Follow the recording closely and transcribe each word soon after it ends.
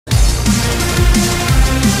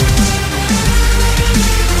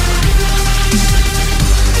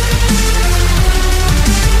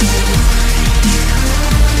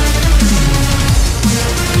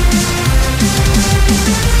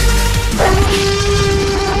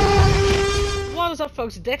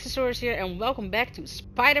folks, Dexasaurus here and welcome back to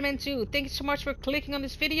Spider-Man 2. Thank you so much for clicking on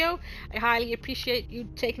this video. I highly appreciate you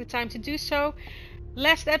taking the time to do so.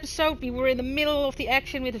 Last episode we were in the middle of the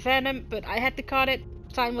action with Venom, but I had to cut it.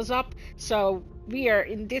 Time was up. So we are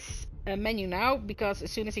in this menu now because as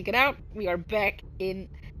soon as we get out, we are back in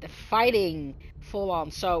the fighting full on.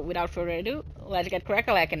 So without further ado, let's get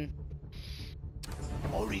crack-a-lackin'.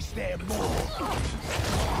 Or is there more?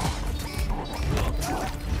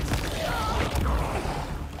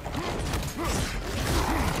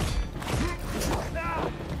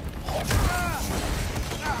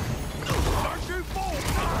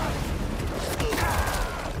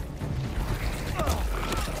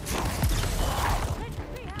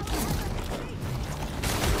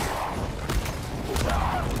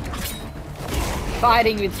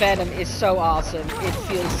 Fighting with Venom is so awesome. It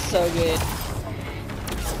feels so good.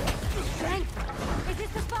 Is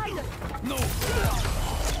this the spider? No.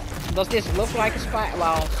 Does this look like a spider?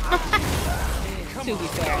 Well, to be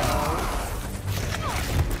fair though.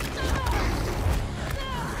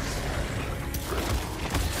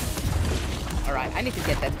 Alright, I need to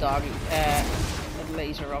get that dog, that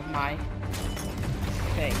laser off my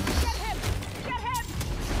face.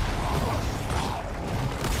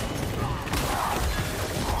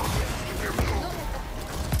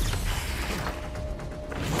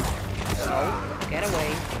 No, get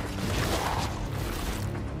away.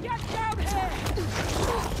 Get down here!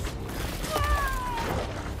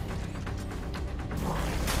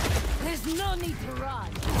 There's no need to run.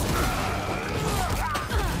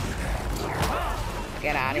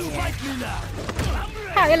 Get out of here. Fight me now.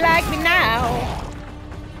 How you like me now?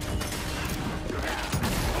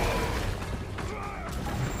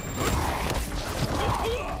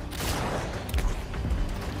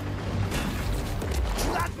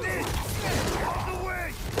 That's it. Out the way.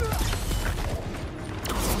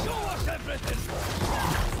 Show us everything.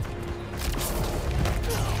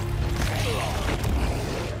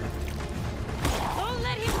 Don't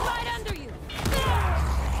let him fight under you.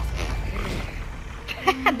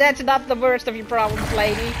 That's not the worst of your problems,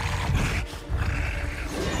 lady.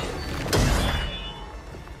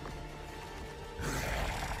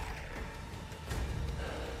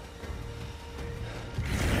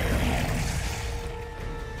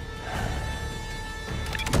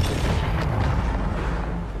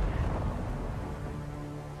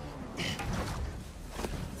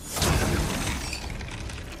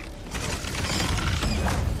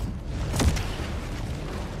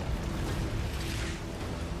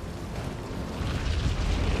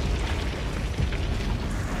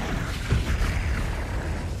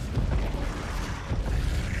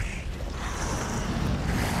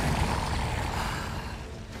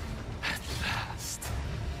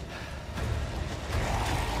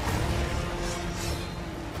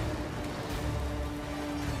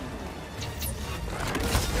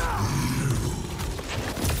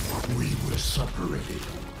 Separated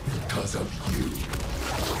because of you.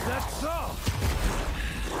 That's all.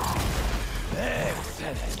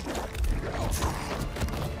 Excellent.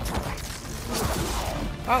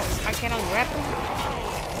 Oh, I cannot grab him.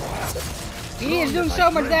 He is doing so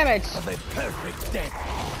much damage. Of a perfect death,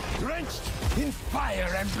 drenched in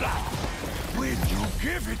fire and blood. Will you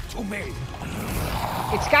give it to me?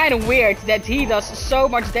 It's kind of weird that he does so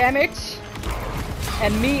much damage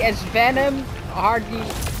and me as Venom hardly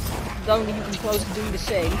don't even close to doing the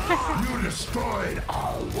same. You destroyed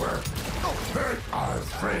our work, hurt our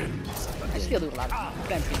friends. I still do a lot of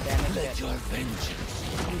plenty of damage Let your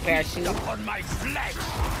vengeance compared to upon my flesh.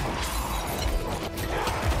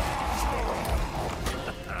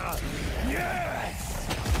 Yes.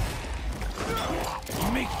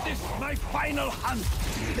 Make this my final hunt,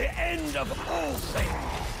 the end of all things.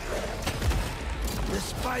 The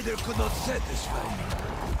spider could not satisfy me.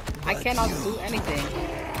 I but cannot you. do anything.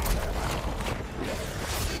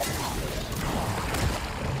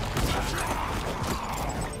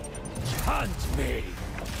 Hunt me.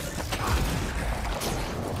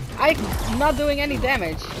 I'm not doing any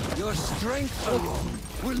damage. Your strength alone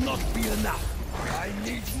will not be enough. I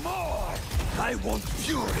need more. I want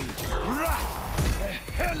fury, wrath, a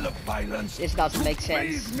hell of violence. This doesn't make to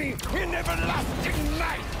sense. bathe me in everlasting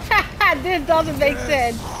night. This doesn't make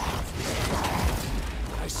sense.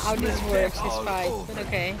 I How this smell works, death this all fight. over. But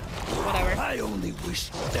okay, whatever. I only wish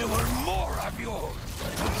there were more of you.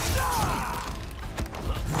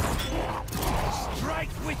 Strike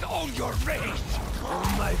with all your rage, or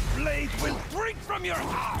my blade will break from your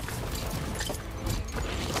heart.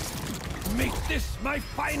 Make this my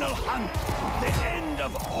final hunt, the end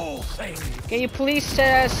of all things. Can you please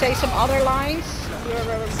say some other lines? You're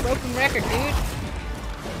a broken record, dude.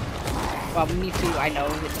 Well, me too, I know,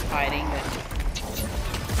 with the fighting, but...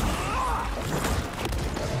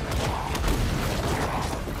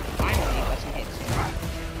 Finally, got some hits here.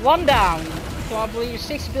 One down. Probably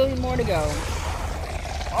 6 billion more to go.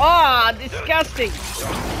 Oh, disgusting!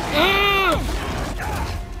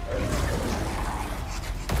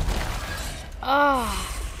 Ah.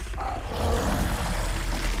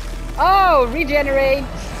 Oh, regenerate!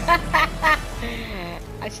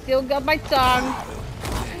 I still got my tongue.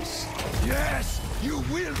 Yes, you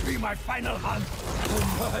will be my final hunt, and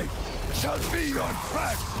I shall be your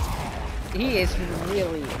friend. He has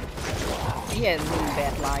really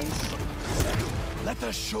bad lines. Let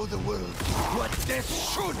us show the world what death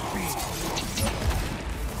should be.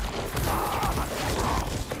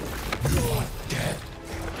 You are dead.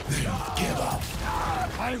 Then give up.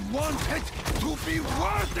 I want it to be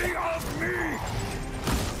worthy of me.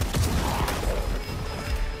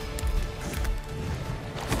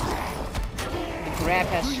 The grab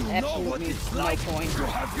has Do you know what absolutely it's no like point. to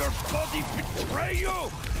have your body betray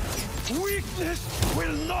you? Weakness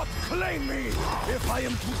will not claim me. If I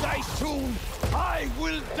am to die soon, I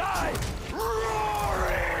will die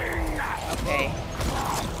roaring. Okay.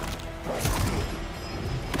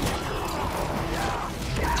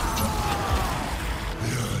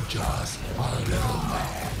 You're just a little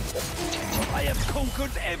man. I have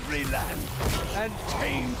conquered every land and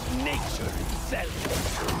tamed nature itself.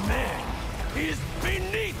 Man is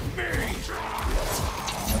beneath me.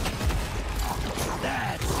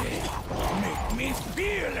 That's it. Make me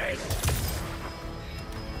feel it.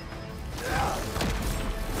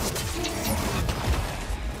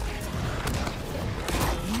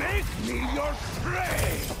 Make me your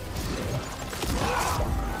prey.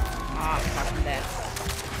 Ah, fuck that.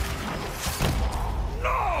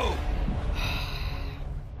 No!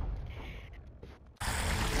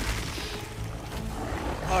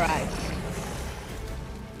 Alright.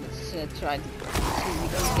 Let's try to see if we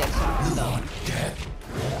can get something done. Dead.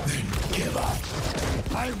 Then give up.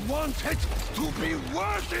 I want it to be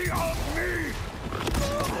worthy of me!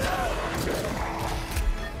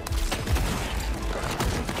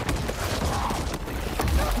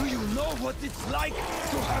 Do you know what it's like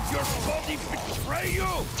to have your body betray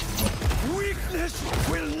you? Weakness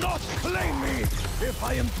will not claim me! If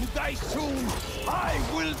I am to die soon, I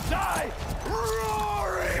will die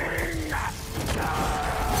roaring!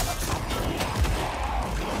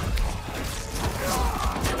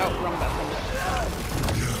 Oh, wrong button.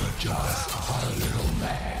 You're just a little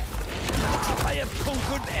man. I have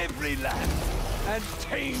conquered every land and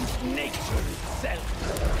tamed nature itself.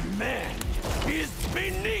 Man is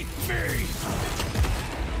beneath me!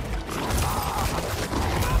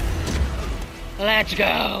 Let's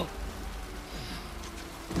go!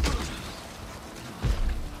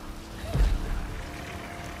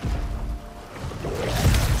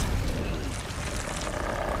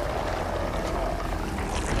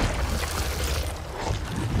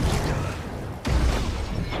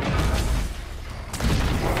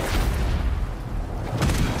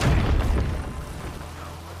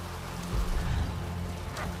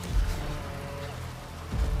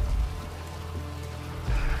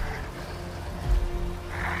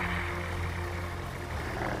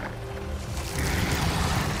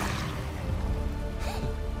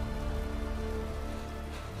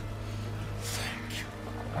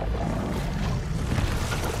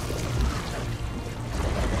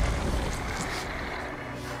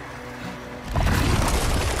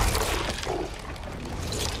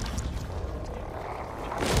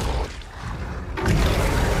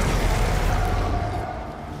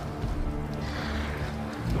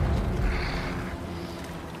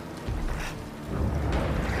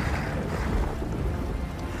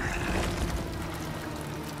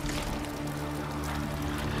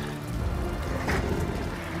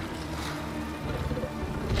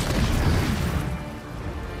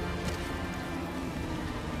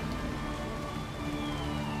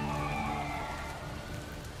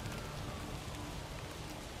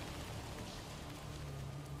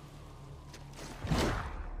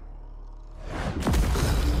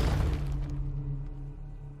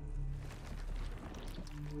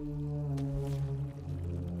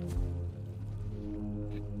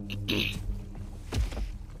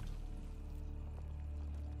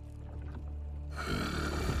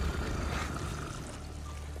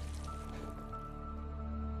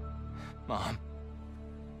 Mom.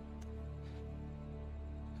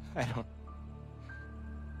 I don't...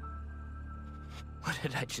 What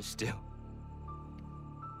did I just do?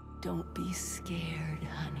 Don't be scared,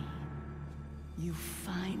 honey. You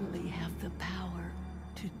finally have the power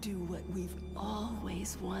to do what we've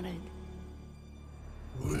always wanted.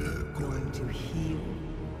 We're going to heal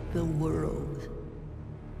the world.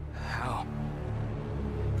 How?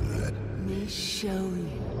 Let me show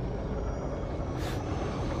you.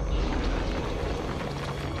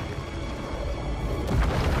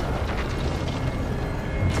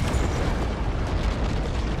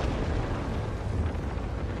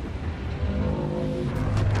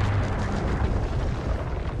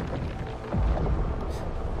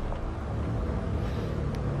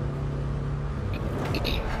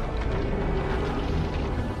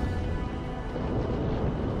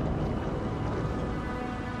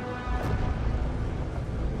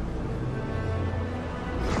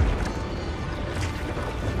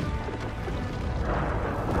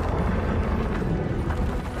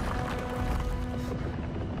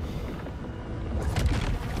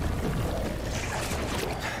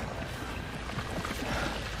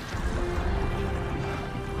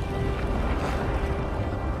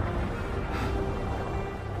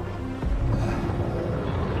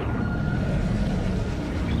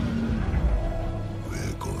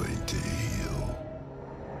 We're going to heal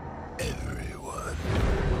everyone.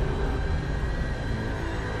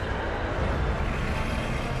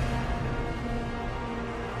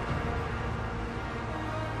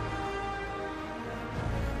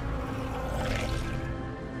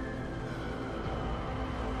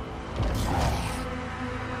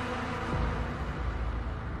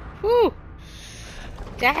 Whew!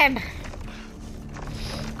 Damn!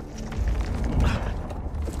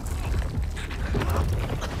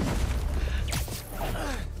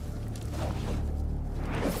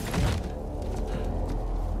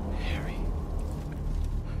 Harry.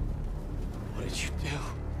 What did you do?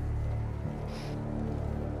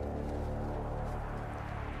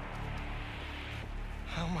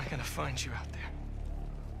 How am I gonna find you out there?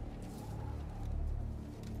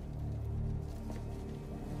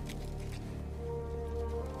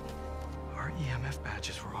 Our EMF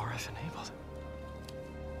badges were RF enabled.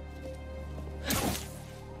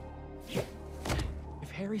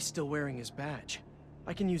 If Harry's still wearing his badge,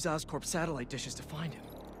 I can use Oscorp satellite dishes to find him.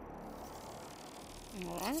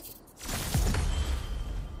 What?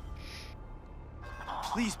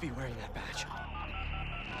 Please be wearing that badge.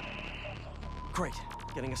 Great.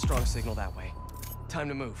 Getting a strong signal that way. Time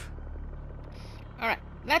to move. Alright,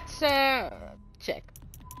 let's check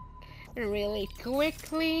really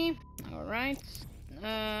quickly. Alright.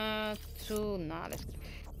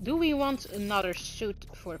 Do we want another suit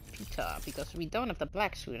for Pita? Because we don't have the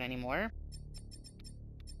black suit anymore.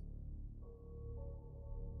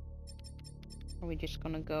 Are we just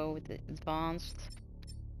gonna go with the advanced?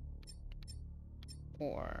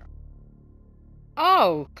 Or...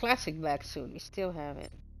 Oh! Classic black suit. We still have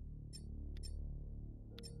it.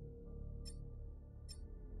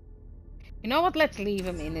 You know what? Let's leave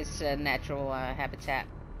him in his natural habitat.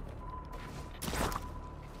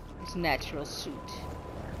 His natural suit.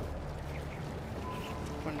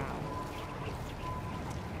 For now.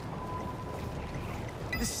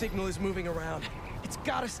 This signal is moving around. It's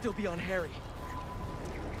gotta still be on Harry.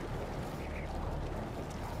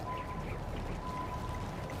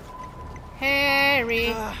 Harry!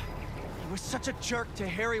 I was such a jerk to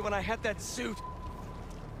Harry when I had that suit.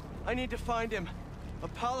 I need to find him,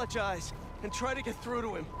 apologize, and try to get through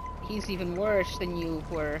to him. He's even worse than you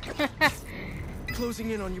were. Closing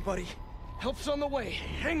in on you, buddy. Help's on the way.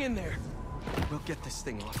 Hang in there. We'll get this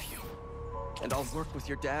thing off you. And I'll work with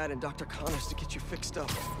your dad and Dr. Connors to get you fixed up.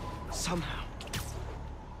 Somehow.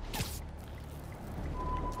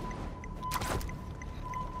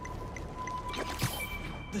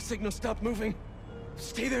 The signal stopped moving.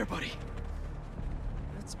 Stay there, buddy.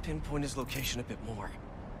 Let's pinpoint his location a bit more.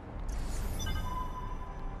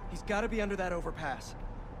 He's got to be under that overpass.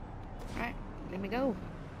 Alright, let me go.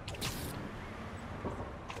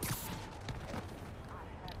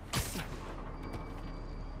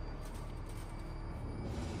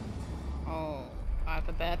 Oh, I have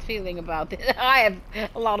a bad feeling about this. I have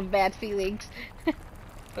a lot of bad feelings.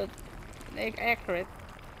 But they're accurate.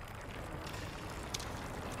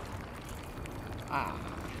 Ah,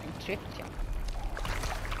 I tricked you.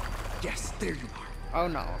 Yes, there you are. Oh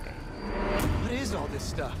no, okay. What is all this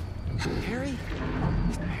stuff? Harry?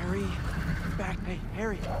 Harry? Back. Hey,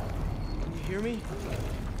 Harry. Can you hear me?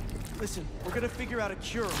 Listen, we're gonna figure out a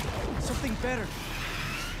cure. Something better.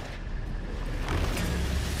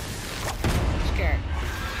 I'm scared.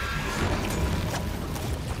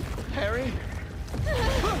 Harry?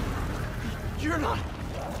 You're not...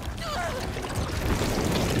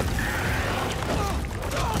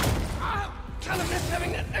 Kind of miss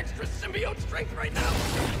having that extra symbiote strength right now.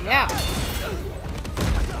 Yeah.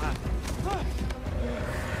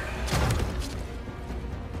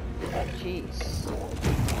 Jeez.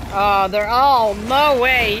 Oh, they're all... No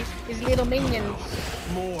way! These little minions.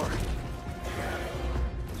 More.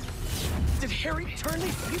 Did Harry turn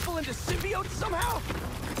these people into symbiotes somehow?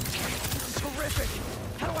 This is horrific.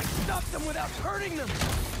 How do I stop them without hurting them?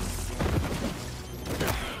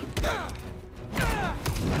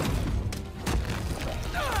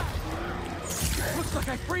 Looks like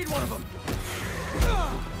I freed one of them.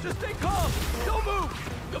 Just stay calm. Don't move.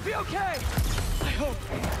 You'll be okay. I hope.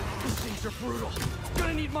 These things are brutal.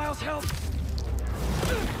 Gonna need Miles' help.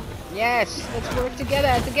 Yes, let's work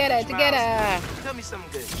together. Tell me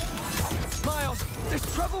something good. Miles,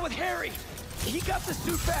 there's trouble with Harry. He got the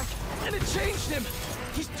suit back, and it changed him.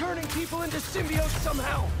 He's turning people into symbiotes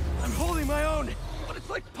somehow. I'm holding my own, but it's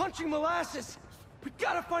like punching molasses. We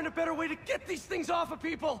gotta find a better way to get these things off of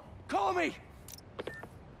people. Call me.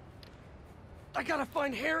 I gotta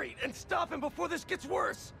find Harry and stop him before this gets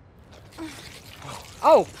worse.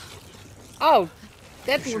 Oh. Oh.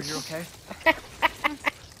 That You sure was... you're okay?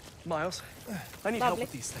 Miles, I need help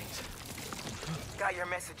with these things. Got your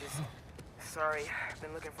messages. Sorry, I've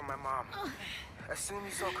been looking for my mom. Assume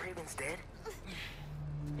you saw Craven's dead?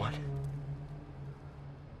 What?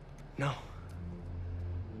 No.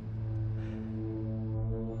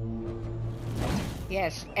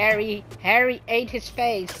 Yes, Harry ate his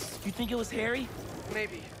face. You think it was Harry?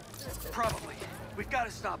 Maybe. Probably. We've got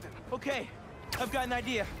to stop him. Okay, I've got an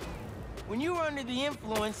idea. When you were under the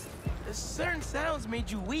influence, certain sounds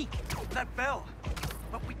made you weak. That bell.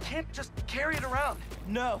 But we can't just carry it around.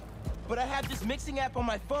 No, but I have this mixing app on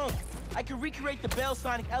my phone. I can recreate the bell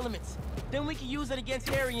sonic elements. Then we can use it against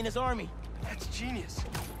Harry and his army. That's genius.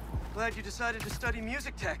 Glad you decided to study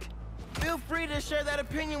music tech. Feel free to share that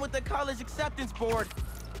opinion with the college acceptance board.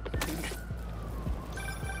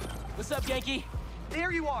 What's up, Yankee?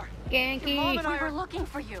 There you are. Yankee. Mom and I were looking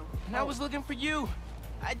for you. And I was looking for you.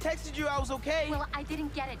 I texted you I was okay. Well, I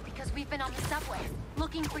didn't get it because we've been on the subway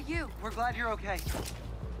looking for you. We're glad you're okay.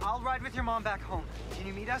 I'll ride with your mom back home. Can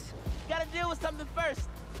you meet us? Gotta deal with something first,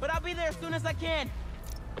 but I'll be there as soon as I can.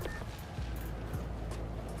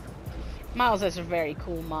 Miles has a very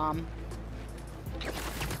cool mom.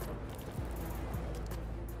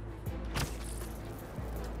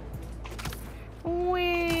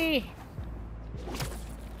 Whee!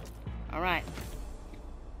 Alright.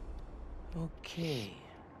 Okay.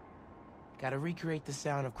 Gotta recreate the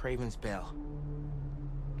sound of Craven's bell.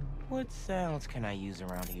 What sounds can I use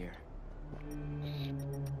around here?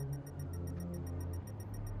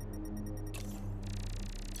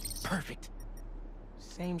 Perfect.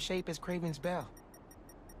 Same shape as Craven's bell.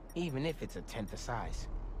 Even if it's a tenth the size.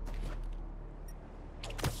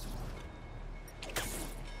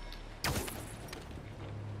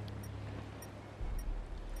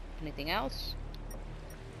 Anything else?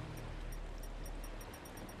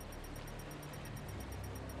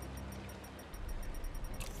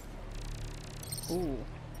 Ooh.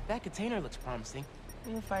 That container looks promising.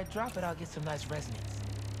 And if I drop it, I'll get some nice resonance.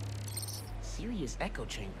 Serious echo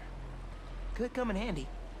chamber. Could come in handy.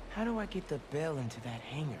 How do I get the bell into that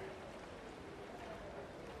hangar?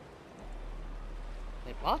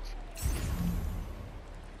 Wait, what?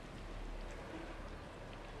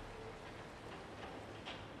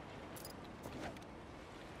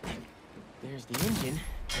 There's the engine,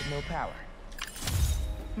 but no power.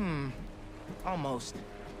 Almost.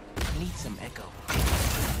 Need some echo.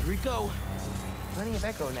 Here we go. Plenty of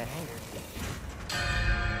echo in that hangar.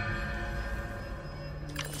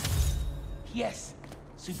 Yes.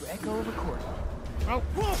 Super echo record. Oh.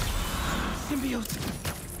 Whoa! Symbiote!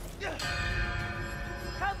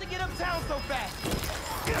 How'd they get uptown so fast?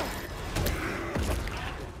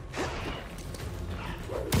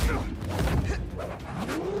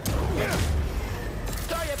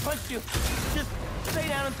 Sorry I punched you. Just stay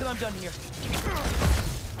down until I'm done here.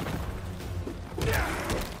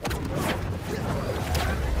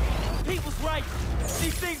 Pete was right.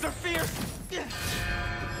 These things are fierce.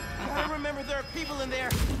 I remember there are people in there.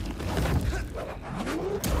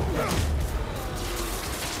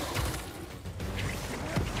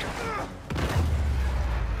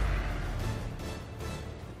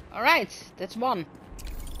 Alright, that's one.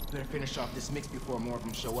 Better finish off this mix before more of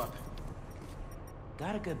them show up.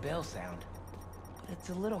 Got a good bell sound, but it's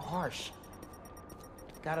a little harsh.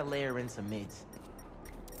 Gotta layer in some mids.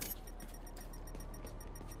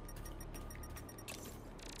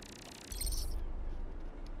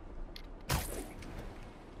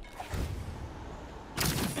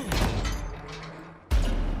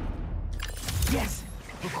 Yes!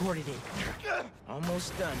 Recorded it.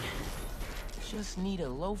 Almost done. Just need a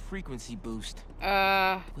low frequency boost.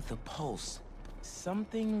 With a pulse.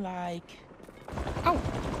 Something like Oh,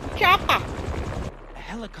 chopper! A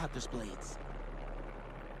helicopter's blades.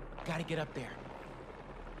 Gotta get up there.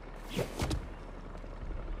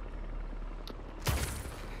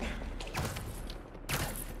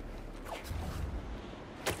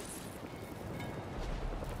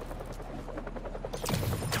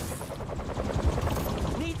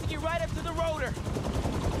 Need to get right up to the rotor.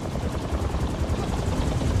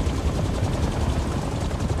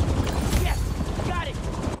 Yes, got it.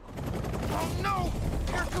 Oh no!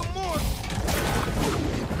 Here come more!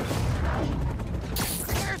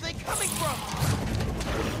 Where are they coming from?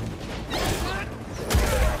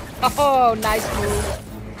 Oh, nice move.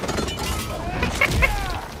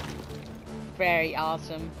 Very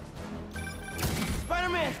awesome.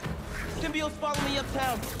 Spider-Man! Symbiote's following me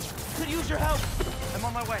uptown. Could use your help. I'm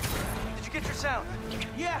on my way. Did you get your sound?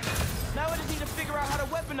 Yeah. Now I just need to figure out how to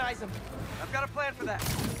weaponize them. I've got a plan for that.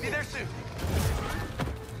 Be there soon.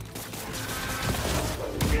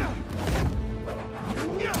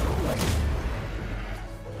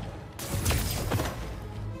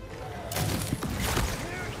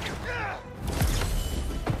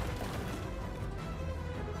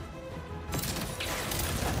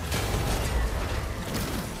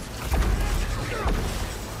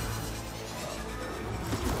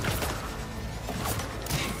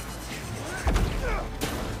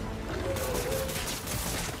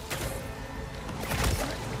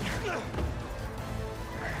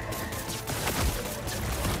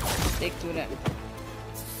 Stick to that.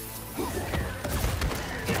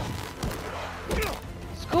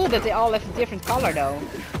 It's cool that they all have a different color though.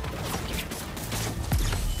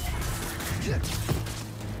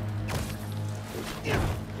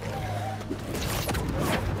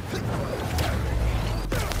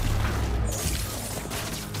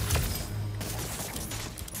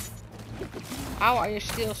 How are you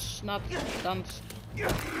still not done?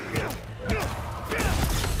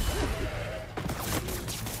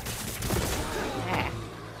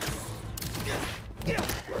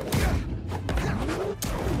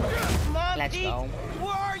 Mom, Let's Pete, go.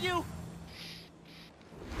 where are you?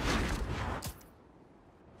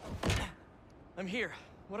 I'm here.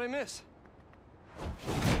 What'd I miss?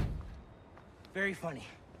 Very funny.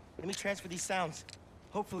 Let me transfer these sounds.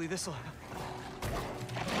 Hopefully this'll...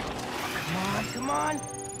 Come on!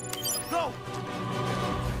 Go!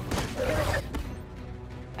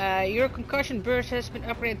 Your concussion burst has been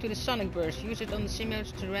upgraded to the sonic burst. Use it on the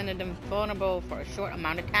simulators to render them vulnerable for a short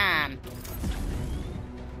amount of time.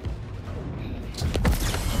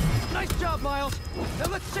 Nice job, Miles! Now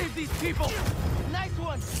let's save these people! Nice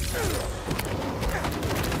one!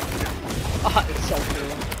 Oh, it's so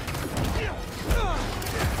cool.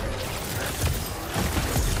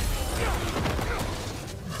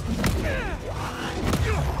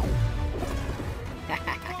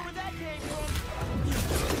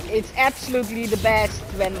 It's absolutely the best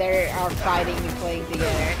when they are fighting and playing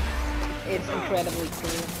together. It's incredibly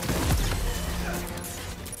cool.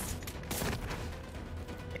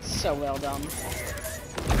 It's so well done.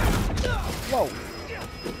 Whoa.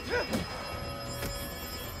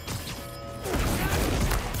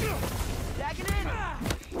 Tag it in!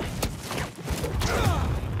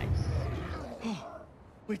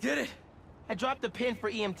 We did it! I dropped a pin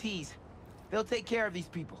for EMTs. They'll take care of these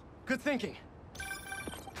people. Good thinking.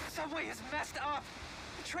 Subway is messed up.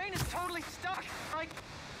 The train is totally stuck. Like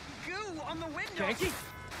goo on the windows. Yankee?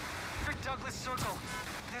 Rick Douglas Circle.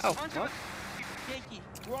 There's Oh, a bunch what? of... Yankee,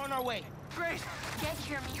 we're on our way. Great. Get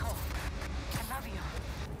here, mijo. I love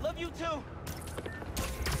you. Love you too.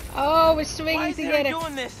 Oh, we're Why swinging is Harry together.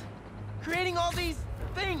 doing this? Creating all these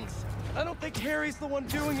things. I don't think Harry's the one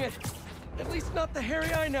doing it. At least not the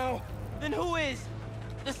Harry I know. Then who is?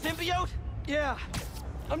 The symbiote? Yeah,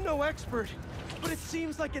 I'm no expert, but it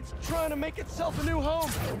seems like it's trying to make itself a new home.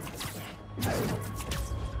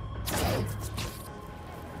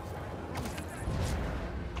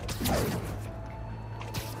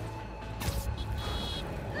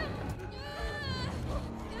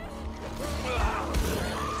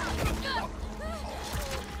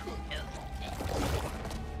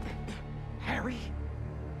 Harry?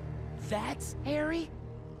 That's Harry?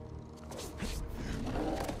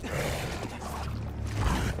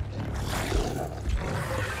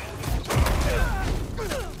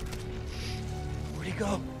 Where'd he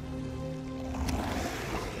go?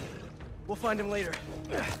 We'll find him later.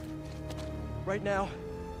 Right now,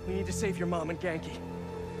 we need to save your mom and Genki.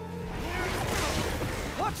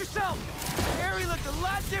 Watch yourself! Harry looked a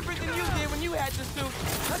lot different than you did when you had the suit.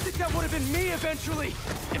 I think that would have been me eventually,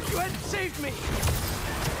 if you hadn't saved me!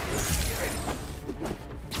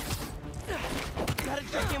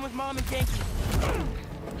 Gotta check in with Mom and Genki.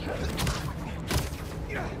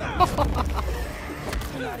 You're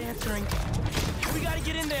not answering. We gotta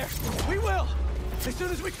get in there. We will. As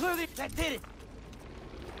soon as we clear the... That did it.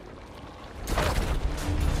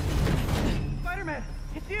 Spider-Man,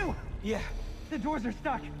 it's you. Yeah. The doors are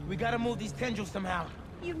stuck. We gotta move these tendrils somehow.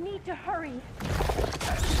 You need to hurry.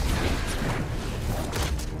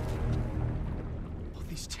 All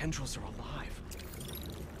these tendrils are alive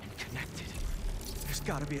and connected. There's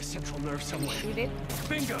gotta be a central nerve somewhere. Shoot it.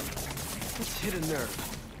 Bingo! Let's hit a nerve.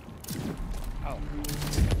 Oh.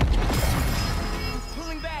 It's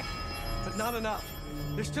pulling back, but not enough.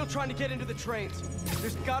 They're still trying to get into the trains.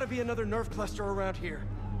 There's gotta be another nerve cluster around here.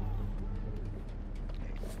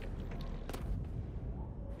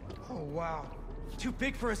 Oh, wow. Too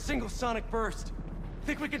big for a single sonic burst.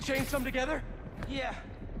 Think we can chain some together? Yeah.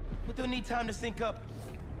 But they'll need time to sync up.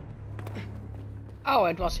 Oh,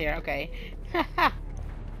 it was here. Okay.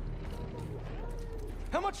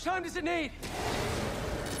 How much time does it need?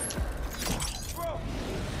 Bro,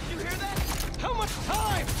 you hear that? How much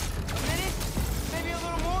time? A minute? Maybe a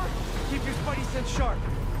little more? Keep your spidey sense sharp.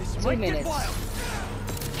 This 2 might minutes. get wild.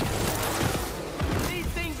 These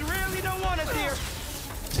things really don't want us here.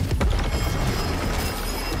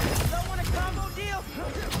 Don't want a combo deal?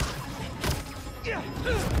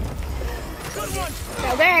 Good one.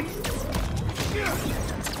 Now that.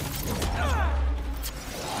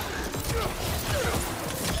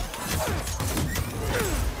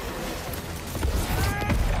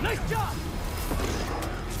 Nice job.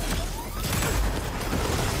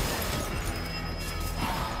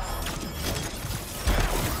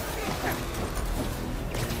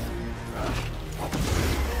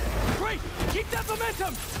 Great! Keep that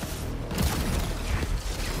momentum!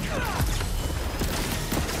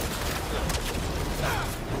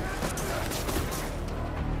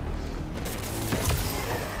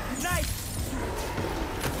 Nice.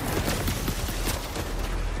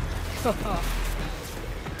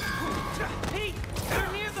 Pete,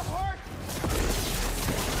 you're near the heart.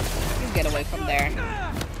 You get away from there.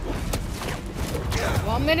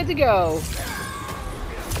 1 minute to go.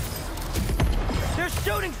 They're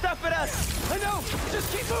shooting stuff at us. I know!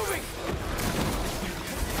 Just keep moving!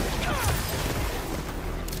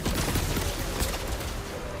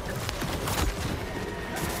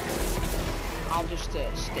 I'll just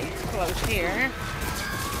stay close here.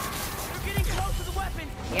 We're getting close to the weapon.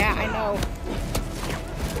 Yeah, I know.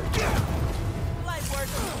 Light work.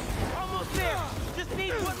 Almost there. Just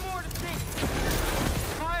need one more to sink.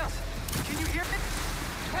 Miles, can you hear it?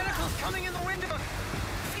 Tentacles coming in the window.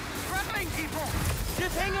 It's trapping people.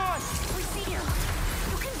 Just hang on. We see you.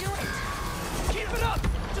 You can do it. Keep it up!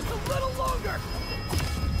 Just a little longer!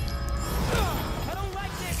 I don't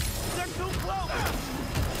like this. They're too close.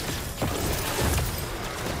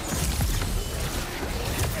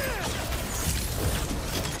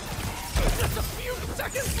 Just a few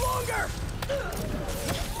seconds longer!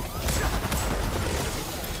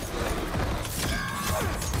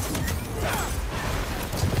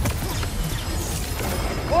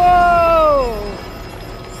 Whoa!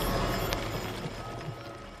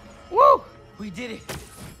 Woo! We did it.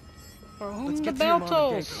 For whom Let's the get to bell your mom,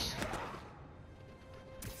 tolls.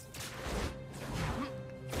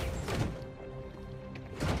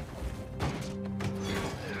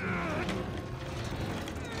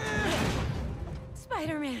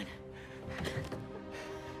 Spider-Man.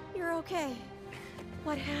 You're okay.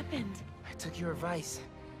 What happened? I took your advice.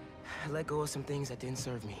 I let go of some things that didn't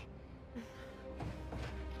serve me.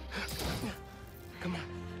 Come on.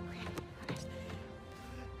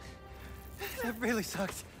 That really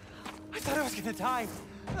sucked. I thought I was gonna die.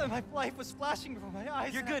 My life was flashing before my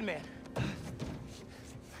eyes. You're good, man.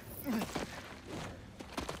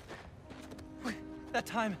 That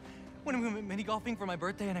time, when we went mini golfing for my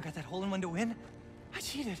birthday and I got that hole-in-one to win, I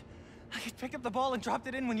cheated. I picked up the ball and dropped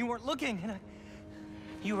it in when you weren't looking, and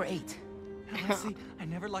You were 8. honestly, I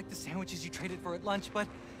never liked the sandwiches you traded for at lunch, but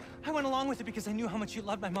I went along with it because I knew how much you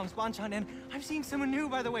loved my mom's banchan, and I'm seeing someone new,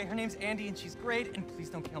 by the way. Her name's Andy, and she's great, and please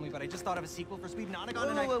don't kill me, but I just thought of a sequel for Sweet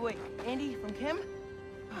Nonagon, and Wait. Andy from Kim?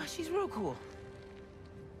 Oh, she's real cool.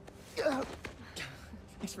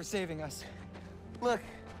 Thanks for saving us. Look,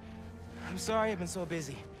 I'm sorry I've been so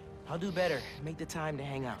busy. I'll do better. Make the time to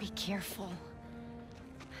hang out. Be careful.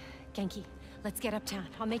 Genki, let's get uptown.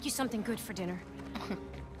 I'll make you something good for dinner.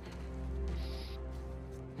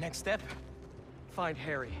 Next step, find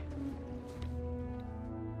Harry.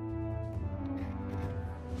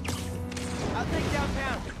 I'll take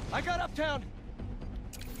downtown. I got uptown!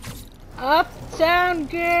 Uptown,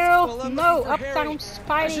 girl! Well, I'm No, looking for uptown Harry.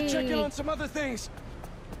 I should check in Spidey! on some other things.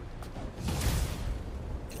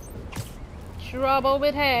 Trouble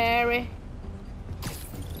with Harry.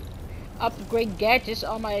 upgrade gadgets.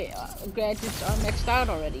 All my gadgets are maxed out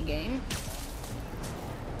already, game.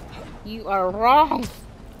 You are wrong.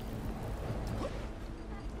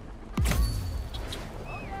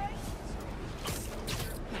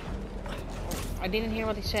 I didn't hear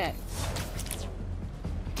what he said.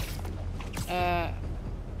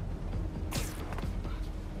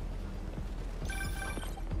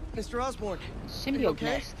 Mr. Osborn, Symbiote okay?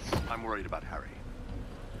 nests. I'm worried about Harry.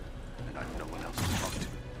 And I've no one else to talk to.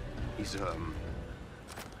 He's,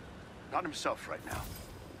 not himself right now.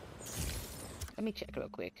 Let me check real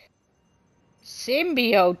quick.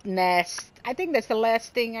 Symbiote nest. I think that's the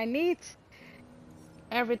last thing I need.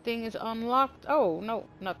 Everything is unlocked. Oh, no,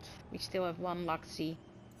 not. We still have one locked C.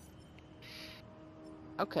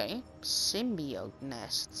 Okay. Symbiote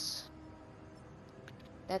nests.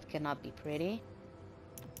 That cannot be pretty.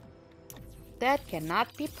 That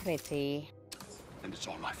cannot be pretty. And it's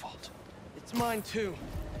all my fault. It's mine too.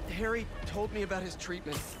 Harry told me about his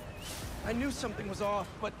treatment. I knew something was off,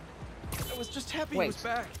 but I was just happy he was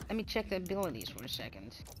back. Let me check the abilities for a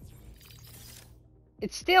second.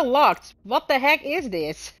 It's still locked. What the heck is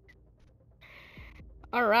this?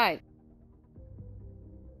 Alright.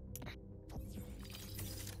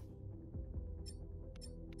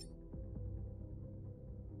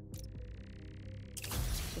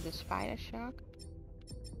 So the spider shock?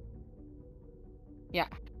 Yeah.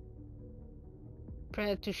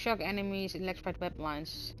 To shock enemies, electrified web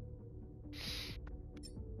lines.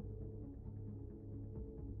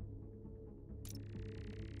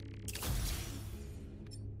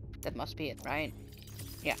 That must be it, right?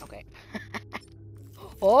 Yeah, okay.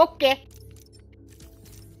 Okay.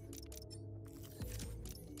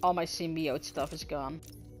 All my symbiote stuff is gone.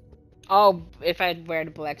 Oh, if I wear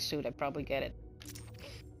the black suit, I'd probably get it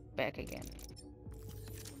back again.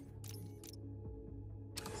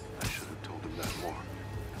 I should have told him that more.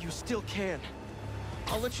 You still can.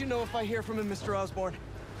 I'll let you know if I hear from him, Mr. Osborn.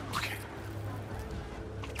 Okay.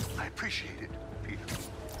 I appreciate it, Peter.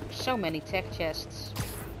 So many tech chests.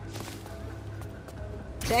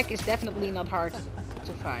 Tech is definitely not hard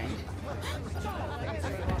to find.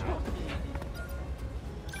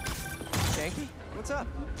 Yankee, what's up?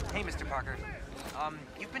 Hey, Mr. Parker.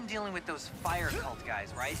 You've been dealing with those fire cult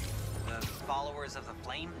guys, right? The followers of the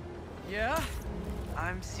flame? Yeah?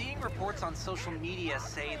 I'm seeing reports on social media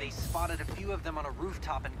say they spotted a few of them on a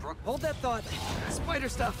rooftop in Brooklyn. Hold that thought. Spider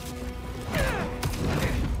stuff.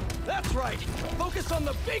 That's right. Focus on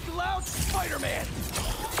the big, loud Spider-Man.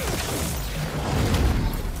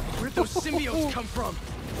 Where'd those symbiotes come from?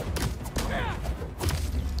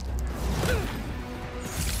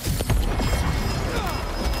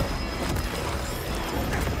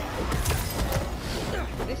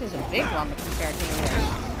 This is a big one compared to the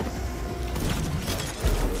rest.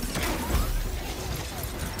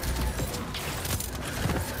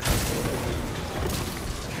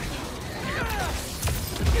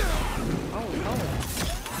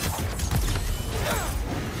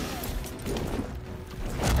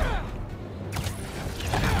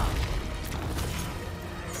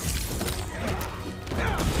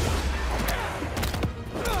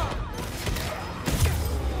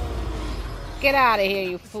 Get out of here,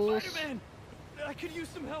 you fools. Spider-Man! I could use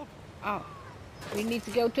some help. Oh. We need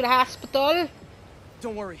to go to the hospital?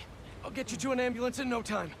 Don't worry. I'll get you to an ambulance in no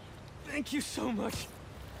time. Thank you so much.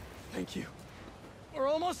 Thank you. We're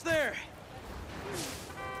almost there.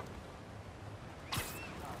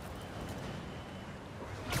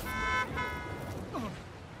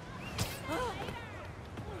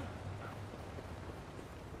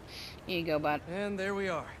 Here you go, bud. And there we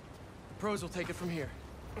are. The pros will take it from here.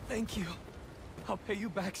 Thank you. I'll pay you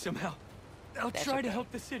back somehow. I'll try to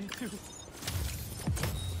help the city too.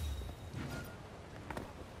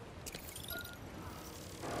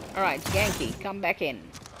 Alright, Genki, come back in.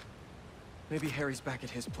 Maybe Harry's back at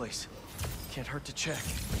his place. Can't hurt to check.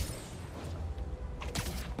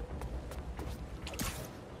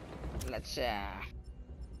 Let's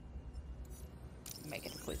make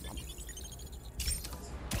it a quick one.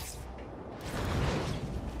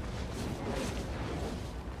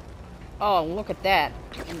 Oh, look at that.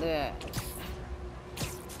 In the...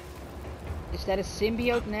 Is that a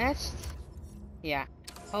symbiote nest? Yeah.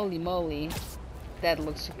 Holy moly. That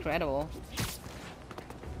looks incredible.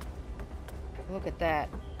 Look at that.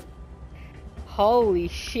 Holy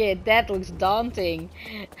shit, that looks daunting.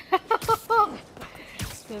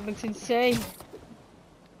 That looks insane.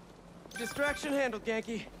 Distraction handled,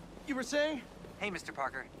 Yankee. You were saying? Hey, Mr.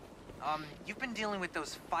 Parker. You've been dealing with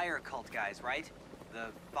those fire cult guys, right? The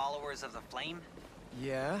followers of the flame?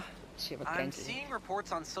 Yeah? I'm seeing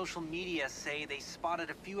reports on social media say they spotted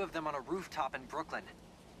a few of them on a rooftop in Brooklyn.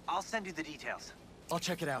 I'll send you the details. I'll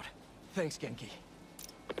check it out. Thanks, Genki.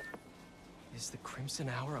 Is the Crimson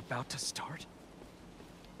Hour about to start?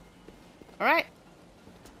 All right.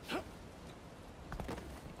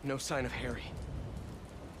 No sign of Harry.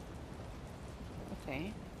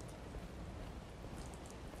 Okay.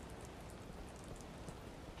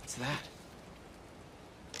 What's that?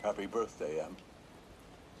 Happy birthday, Em.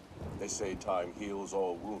 They say time heals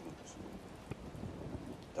all wounds.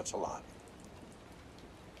 That's a lie.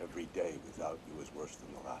 Every day without you is worse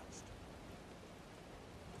than the last.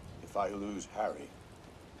 If I lose Harry,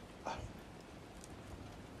 I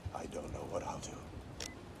don't know what I'll do.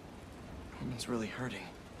 Norman's really hurting.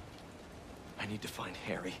 I need to find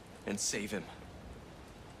Harry and save him.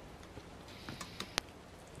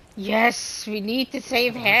 Yes, we need to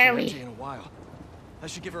save Harry. In a while. I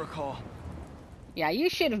should give her a call. Yeah, you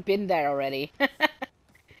should have been there already.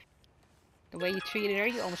 The way you treated her,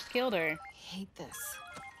 you almost killed her. I hate this.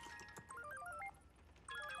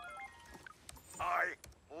 I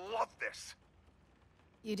love this.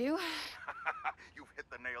 You do? You've hit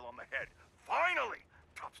the nail on the head. Finally!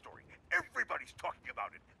 Top story. Everybody's talking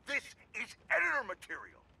about it. This is editor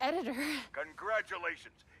material. Editor?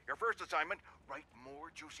 Congratulations. Your first assignment, write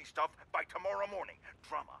more juicy stuff by tomorrow morning.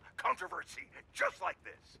 Drama, controversy, just like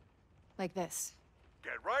this. Like this.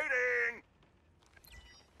 Get writing!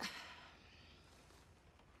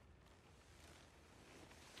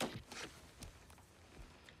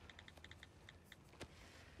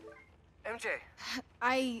 MJ.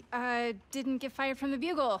 I didn't get fired from the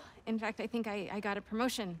Bugle. In fact, I think I got a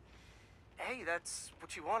promotion. Hey, that's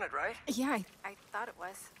what you wanted, right? Yeah, I thought it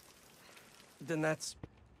was. Then that's...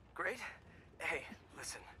 Great. Hey,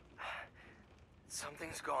 listen.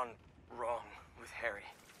 Something's gone wrong with Harry.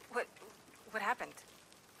 What happened?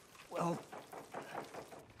 Well...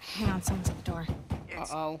 Hang on, someone's at the door.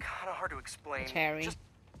 It's Uh-oh. kind of hard to explain. It's Harry. Just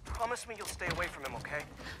promise me you'll stay away from him, okay?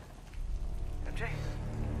 MJ?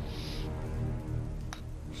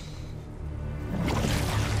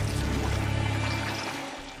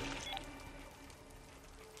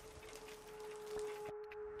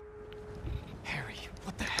 Harry,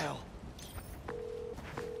 what the hell?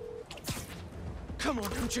 Come on,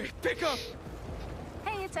 MJ, pick up!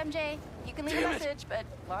 Hey, it's MJ. You can leave a message, but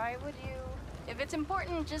why would you? If it's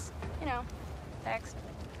important, just, you know, text.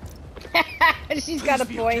 She's got a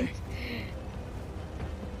point.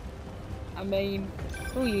 I mean,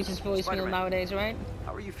 who uses voicemail nowadays, right?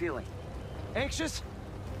 How are you feeling? Anxious?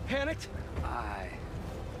 Panicked? I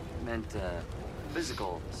meant,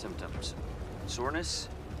 physical symptoms. Soreness?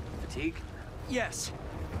 Fatigue? Yes.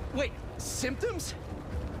 Wait, symptoms?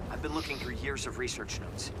 I've been looking through years of research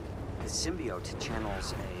notes. The symbiote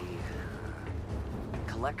channels a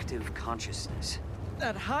collective consciousness.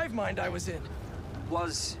 That hive mind I was in.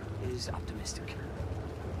 Is optimistic.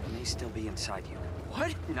 It may still be inside you.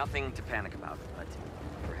 What? Nothing to panic about, but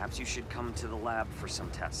perhaps you should come to the lab for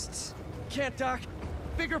some tests. Can't, Doc.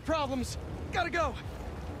 Bigger problems. Gotta go.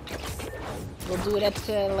 We'll do that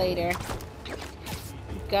later.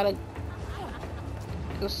 Gotta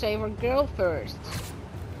go save our girl first.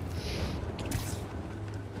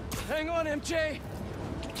 Hang on, MJ.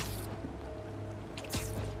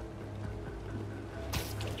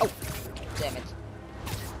 Oh, damn it.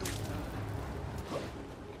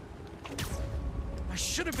 I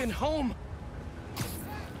should have been home.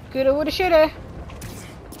 Coulda, woulda, shoulda.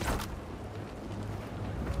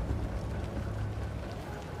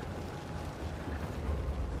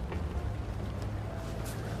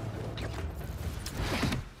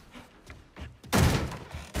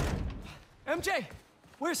 MJ,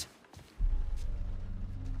 where's...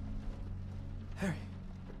 Harry.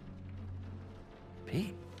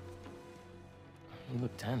 Pete? You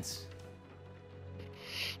look tense.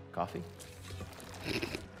 Coffee?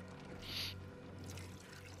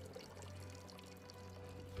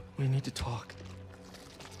 We need to talk.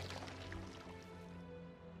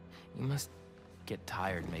 You must get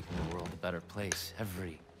tired making the world a better place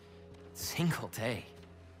every single day.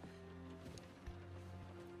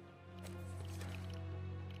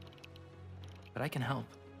 But I can help.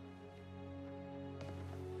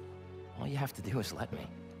 All you have to do is let me.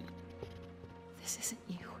 This isn't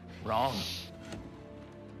you. Wrong.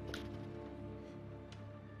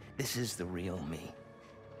 This is the real me.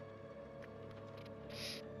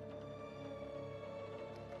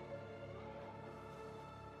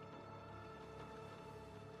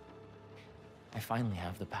 I finally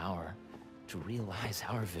have the power to realize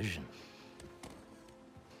our vision.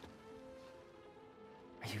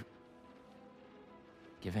 Are you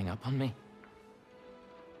giving up on me?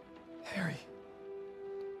 Harry,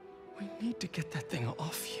 we need to get that thing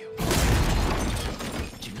off you.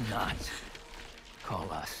 Do not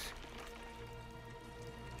call us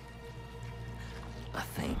a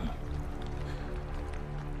thing.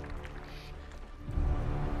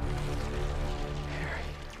 Harry.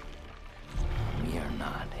 We are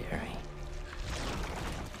not, Harry.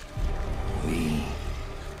 We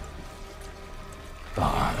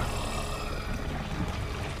are.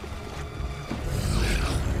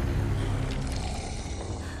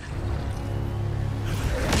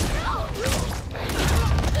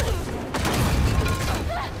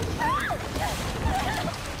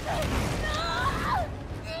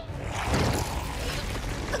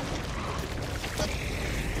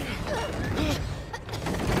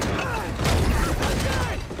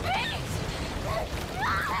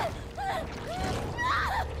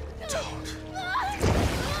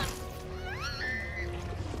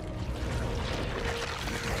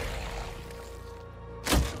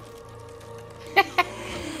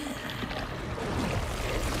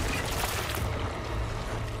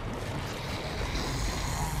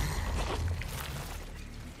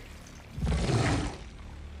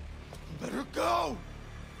 Better go!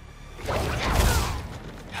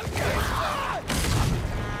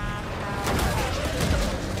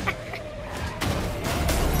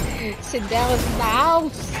 Cinderella's in the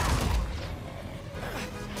house.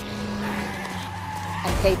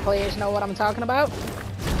 NK players know what I'm talking about.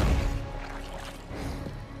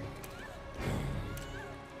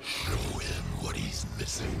 Show him what he's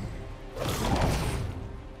missing.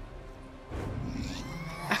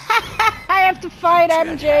 I have to fight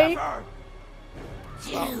MJ.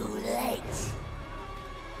 Too late.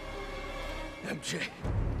 MJ.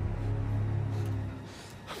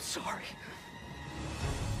 I'm sorry.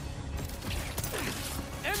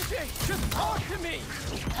 MJ, just talk to me!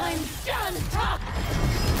 I'm done talking.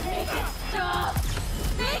 Make it stop.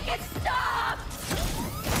 Make it stop.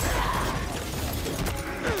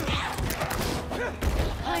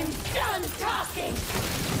 I'm done talking.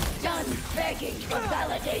 Done begging for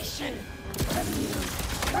validation. From you.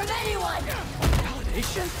 From anyone.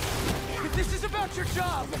 Validation? If this is about your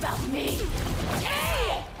job. It's about me.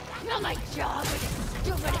 Hey! Not my job or your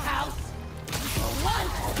stupid house. For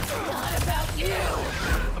once, not about you.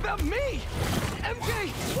 About me? MJ,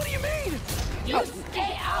 what do you mean? You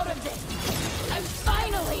stay out of this. I'm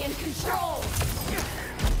finally in control.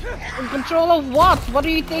 In control of what? What do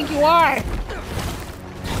you think you are?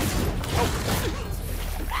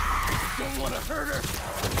 Don't want to hurt her.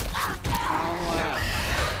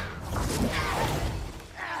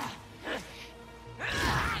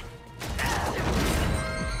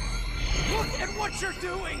 Look at what you're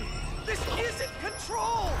doing! This isn't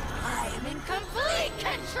control! I am in complete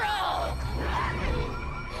control!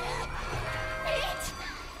 Pete!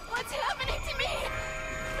 What's happening to me?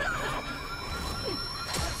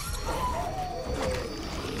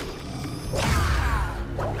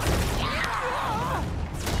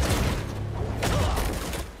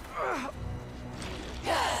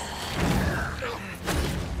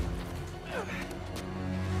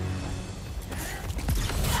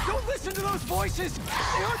 Don't listen to those voices!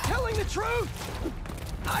 They aren't telling the truth!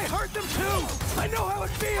 I heard them too! I know how it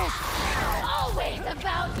feels! Always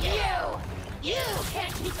about you! You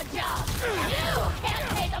can't keep a job! You can't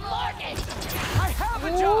pay the mortgage! I have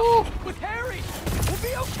a job! With Harry! We'll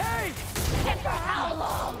be okay! And for how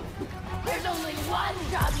long? There's only one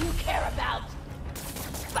job you care about!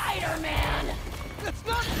 Spider-Man! That's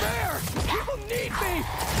not fair! People need me!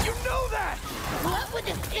 You know that! What would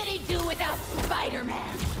the city do without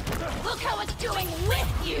Spider-Man? Look how it's doing with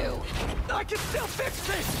you! I can still fix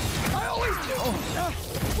this! I always do!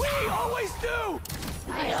 We always do!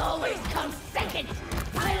 I always come second!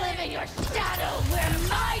 I live in your shadow where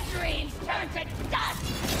my dreams turn to dust!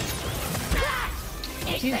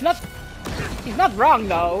 He's not wrong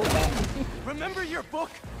though. Remember your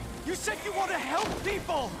book? You said you want to help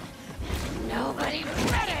people! Nobody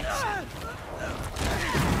read it!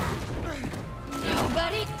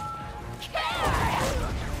 Nobody cares!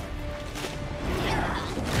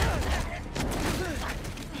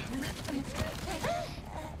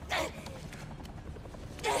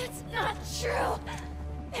 That's not true!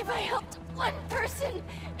 If I helped one person,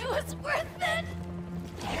 it was worth it!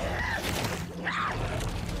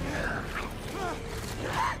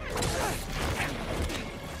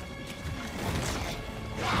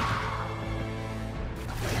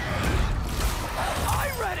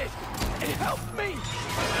 I read it! It helped me!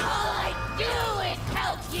 All I do is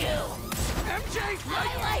help you! MJ, My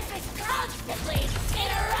life is constantly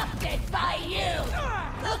interrupted by you!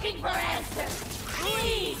 Looking for answers,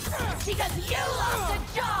 please! Because you lost a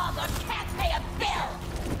job or can't pay a bill!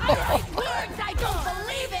 I write words I don't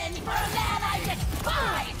believe in for a man I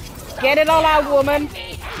despise! Get it all out, woman.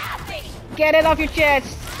 Get it off your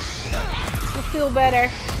chest. You'll feel better.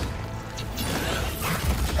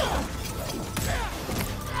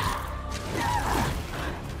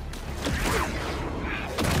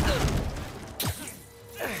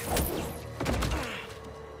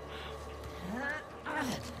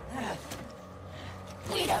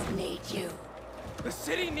 We don't need you. The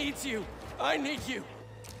city needs you. I need you.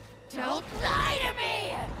 Don't lie to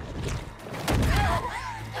me!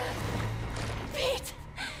 Pete!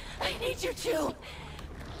 I need you too!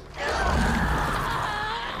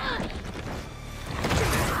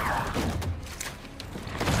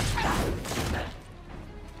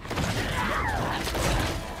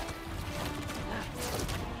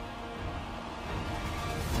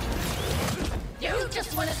 You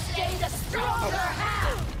just want to stay the stronger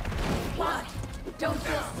half! What? Don't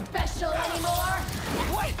feel special anymore?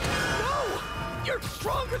 Wait! No! You're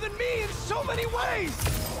stronger than me in so many ways!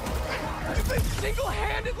 You've been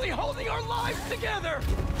single-handedly holding our lives together!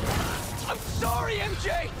 I'm sorry,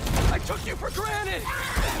 MJ! I took you for granted!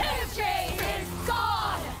 MJ is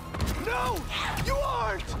gone! No! You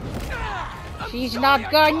aren't! She's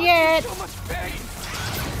not gone yet! So much pain!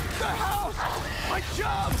 The house! My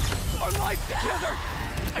job! Our life together!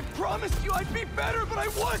 I promised you I'd be better, but I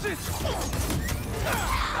wasn't!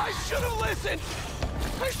 I should have listened!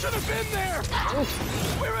 I should have been there!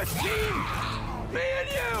 We're a team! Me and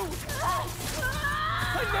you!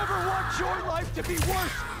 I never want your life to be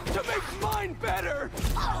worse, to make mine better!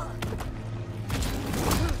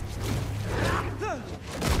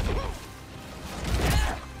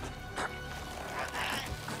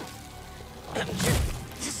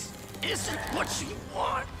 This isn't what you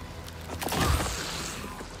want!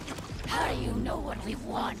 How do you know what we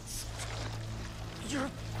want? You're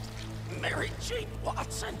Mary Jane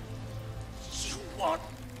Watson. You want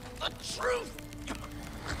the truth.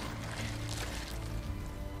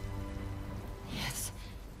 Yes.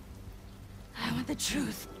 I want the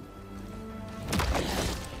truth.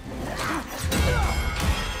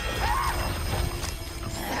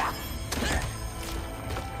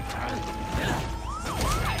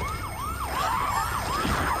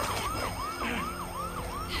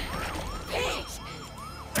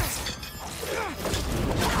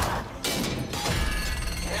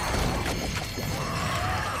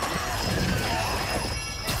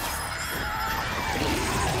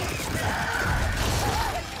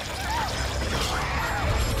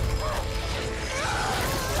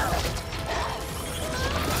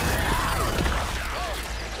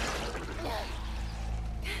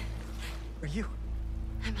 Are you?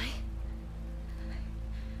 Am I?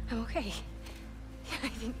 I'm okay. Yeah, I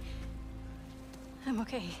think... I'm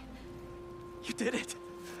okay. You did it.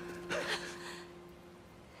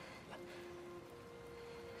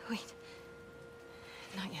 Wait.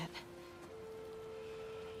 Not yet.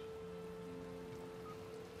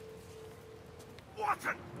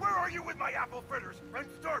 Watson, where are you with my apple fritters? I'm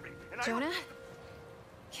starving, and Jonah?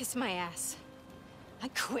 Kiss my ass. I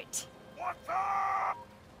quit. Watson!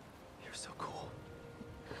 You're so cool.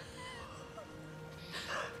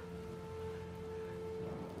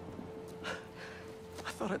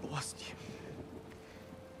 I thought I'd lost you.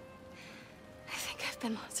 I think I've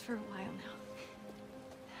been lost for a while now.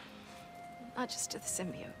 Not just to the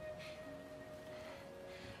symbiote.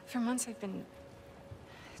 For months I've been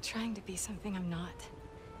trying to be something I'm not.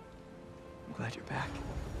 I'm glad you're back.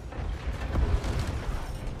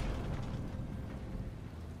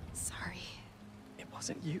 Sorry. It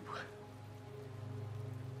wasn't you.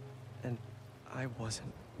 And I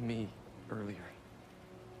wasn't me earlier.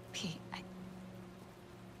 Pete,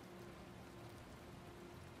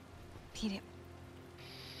 Pete, it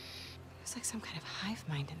was like some kind of hive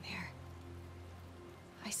mind in there.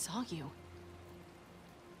 I saw you.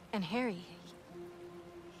 And Harry,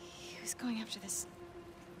 he was going after this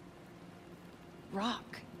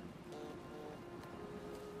rock.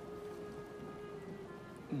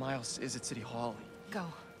 Miles is at City Hall. Go.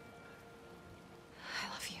 I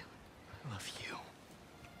love you. I love you.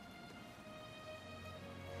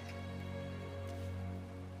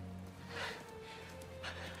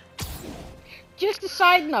 Just a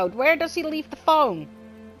side note, where does he leave the phone?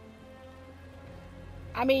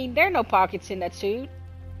 I mean, there are no pockets in that suit.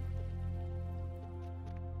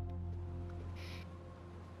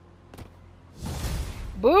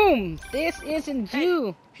 Boom! This isn't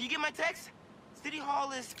you. You get my text? City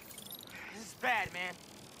Hall is bad, man.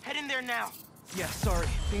 Head in there now. Yeah, sorry.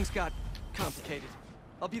 Things got complicated.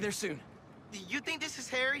 I'll be there soon. You think this is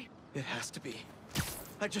Harry? It has to be.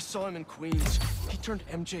 I just saw him in Queens. He turned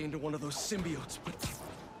MJ into one of those symbiotes, but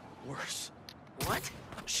worse. What?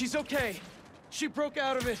 She's okay. She broke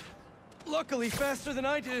out of it. Luckily, faster than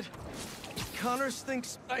I did. Connors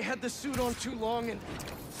thinks I had the suit on too long, and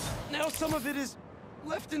now some of it is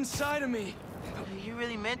left inside of me. You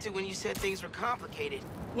really meant it when you said things were complicated.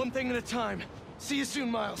 One thing at a time. See you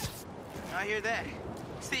soon, Miles. I hear that.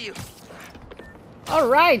 See you. All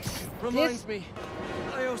right. Reminds me,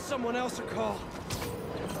 I owe someone else a call.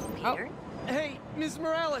 Peter? Hey, Ms.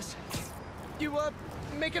 Morales. You,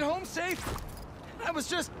 make it home safe? I was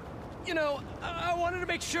just, you know, I wanted to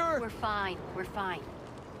make sure. We're fine. We're fine.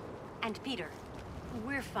 And Peter,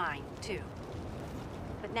 we're fine, too.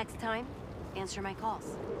 But next time, answer my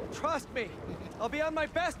calls. Trust me. I'll be on my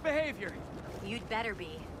best behavior. You'd better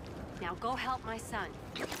be. Now go help my son.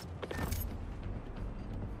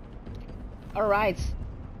 All right.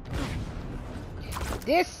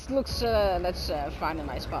 This looks. Let's find a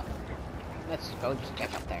nice spot. Let's go just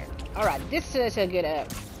check up there. All right. This is a good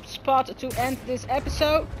spot to end this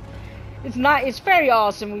episode. It's not. It's very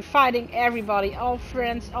awesome. We're fighting everybody, all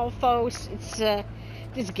friends, all foes. It's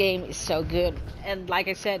this game is so good. And like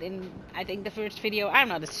I said in, I think the first video, I'm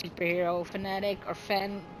not a superhero fanatic or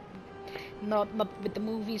fan. Not with the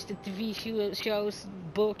movies, the TV shows,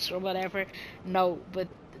 books or whatever. No, but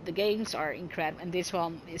the games are incredible, and this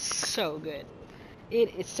one is so good.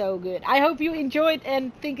 It is so good. I hope you enjoyed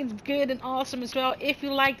and think it's good and awesome as well. If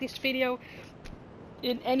you like this video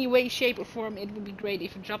in any way, shape or form, it would be great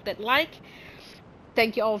if you drop that like.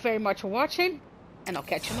 Thank you all very much for watching, and I'll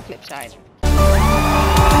catch you on the flip side.